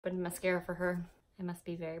But mascara for her, I must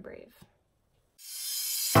be very brave.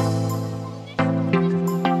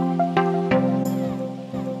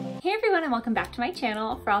 Hey everyone, and welcome back to my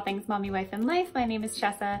channel for all things mommy, wife, and life. My name is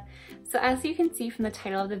Chessa. So as you can see from the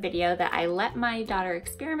title of the video, that I let my daughter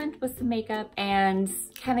experiment with some makeup and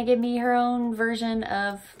kind of give me her own version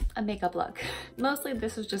of a makeup look. Mostly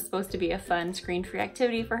this was just supposed to be a fun screen-free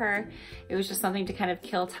activity for her. It was just something to kind of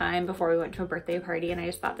kill time before we went to a birthday party, and I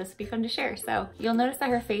just thought this would be fun to share. So you'll notice that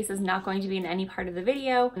her face is not going to be in any part of the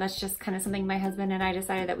video. That's just kind of something my husband and I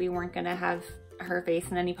decided that we weren't gonna have her face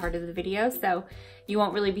in any part of the video, so you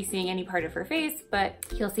won't really be seeing any part of her face, but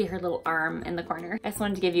you'll see her little arm in the corner. I just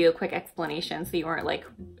wanted to give you a quick explanation so you weren't like,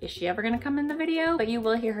 is she ever gonna come in the video? But you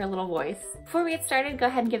will hear her little voice. Before we get started, go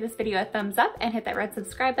ahead and give this video a thumbs up and hit that red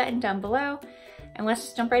subscribe button down below, and let's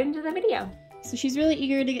just jump right into the video. So she's really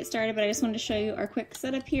eager to get started, but I just wanted to show you our quick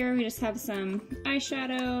setup here. We just have some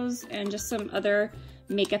eyeshadows and just some other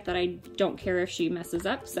makeup that I don't care if she messes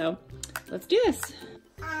up, so let's do this.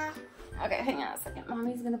 Okay, hang on a second.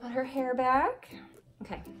 Mommy's gonna put her hair back.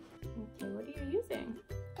 Okay. Okay, what are you using?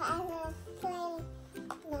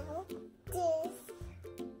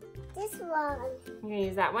 This one. You're gonna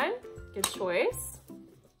use that one? Good choice.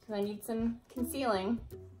 Because I need some concealing.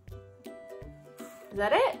 Is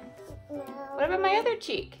that it? No. What about my other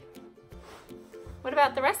cheek? What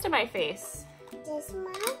about the rest of my face? This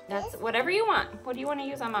one. That's whatever you want. What do you want to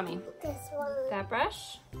use on Mommy? This one. That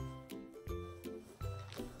brush?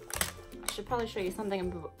 I should probably show you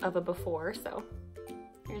something of a before, so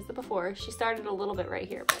here's the before. She started a little bit right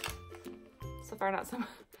here, but so far not so much.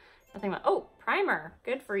 Nothing much. Oh, primer.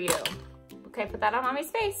 Good for you. Okay, put that on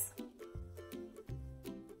Mommy's face.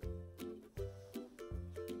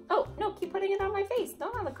 Oh, no, keep putting it on my face,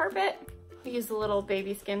 not on the carpet. We use a little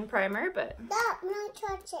baby skin primer, but... Stop, no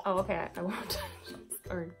touch it. Oh, okay, I won't touch it.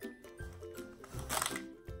 Or...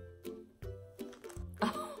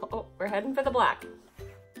 Oh, we're heading for the black.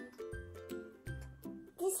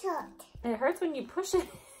 This hurt. It hurts when you push it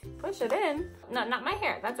in. No, not my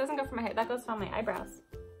hair. That doesn't go for my hair. That goes on my eyebrows.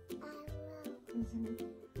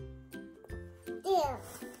 There.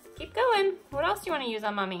 Keep going. What else do you want to use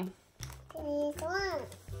on Mommy? This one.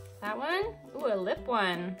 That one? Ooh, a lip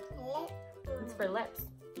one. Lip. It's for lips.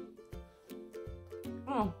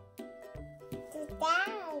 Mm. This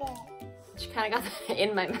down. She kind of got that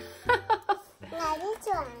in my mouth. Now this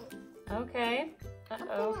one. Okay.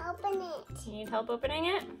 Uh-oh. Open it. You need help opening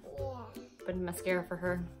it? Yeah. But mascara for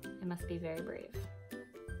her, I must be very brave.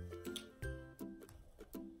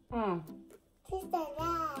 Hmm. This is that.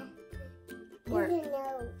 Where? This is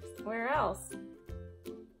nose. Where else?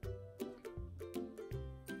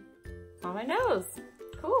 On my nose.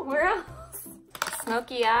 Cool, where else?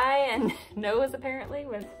 Smoky eye and nose apparently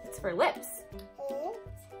it's for lips.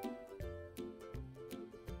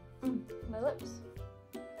 My lips.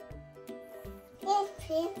 It's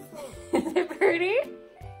pretty. Is it pretty?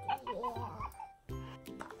 Yeah.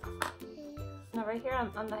 No, right here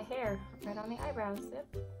on the hair, right on the eyebrows. Yep.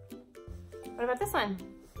 What about this one?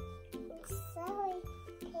 Sorry.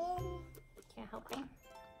 Can't help me.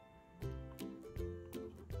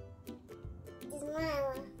 This is my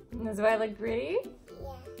one. Does I look pretty?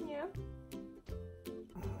 Yeah. Yeah.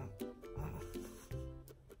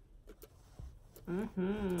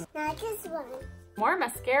 Mm-hmm. Now this one. More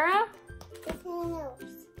mascara? This is my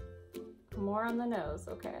nose. More on the nose.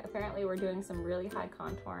 Okay, apparently we're doing some really high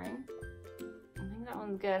contouring. I think that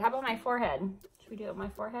one's good. How about my forehead? Should we do it with my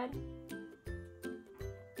forehead?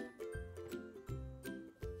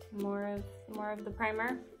 More of the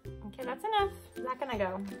primer. Okay, that's enough. Is that gonna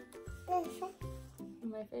go? In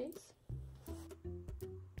my face?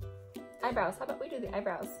 Eyebrows. How about we do the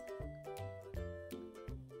eyebrows?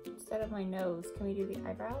 Instead of my nose, can we do the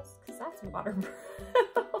eyebrows? Because that's waterproof.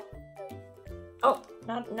 Oh,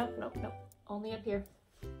 no. Only up here.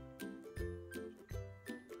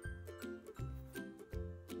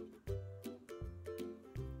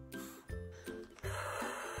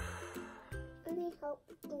 I need help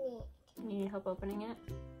opening it. You need help opening it?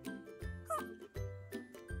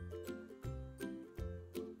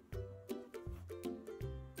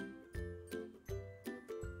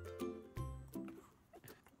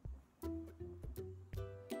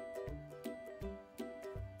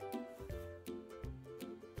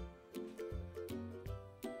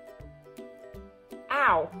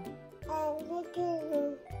 Ow!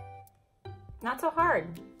 Not so hard.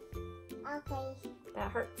 Okay.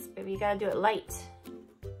 That hurts, baby. You gotta do it light.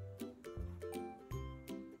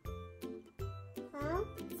 Huh?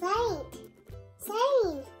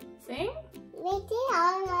 Sing. Sing? Right there,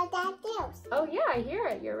 I don't know what that feels. Oh yeah, I hear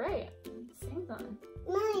it. You're right. Sing's on.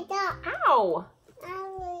 Mommy, stop. Ow!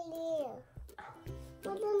 I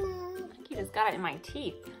just got it in my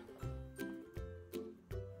teeth.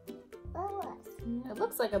 Bubbles. It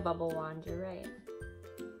looks like a bubble wand, you're right.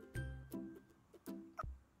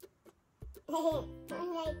 I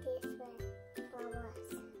like this one. Bubbles.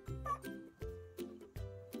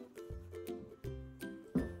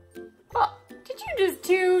 Oh, did you just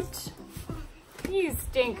toot? You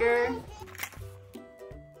stinker.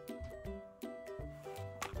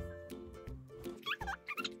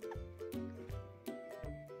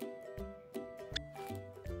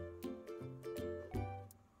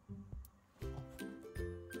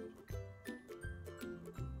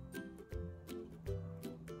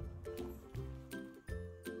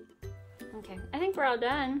 Okay, I think we're all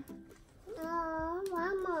done. Oh,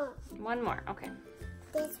 one more. One more, okay.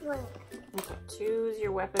 This one. Okay, choose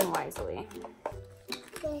your weapon wisely.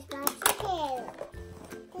 This one's here.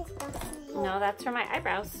 This one's here. No, that's for my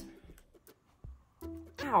eyebrows.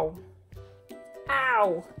 Ow.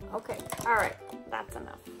 Ow. Okay, all right, that's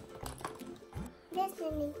enough. This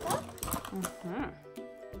one is good. Mm-hmm.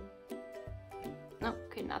 No,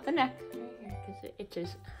 okay, not the neck. Right here, because it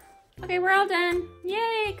itches. Okay, we're all done.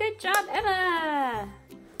 Yay, good job, Emma.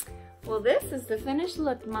 Well, this is the finished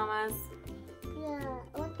look, mamas. Yeah,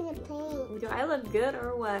 look at the paint. Do I look good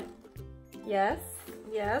or what? Yes,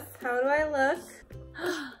 yes, how do I look?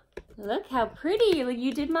 Look how pretty, like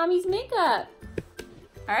you did mommy's makeup.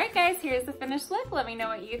 All right, guys, here's the finished look. Let me know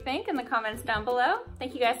what you think in the comments down below.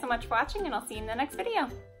 Thank you guys so much for watching, and I'll see you in the next video.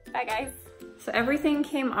 Bye, guys. So everything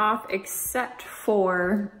came off except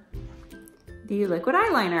for the liquid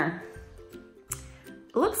eyeliner.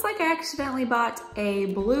 It looks like I accidentally bought a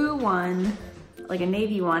blue one, like a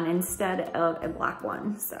navy one, instead of a black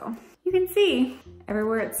one. So you can see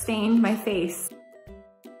everywhere it stained my face.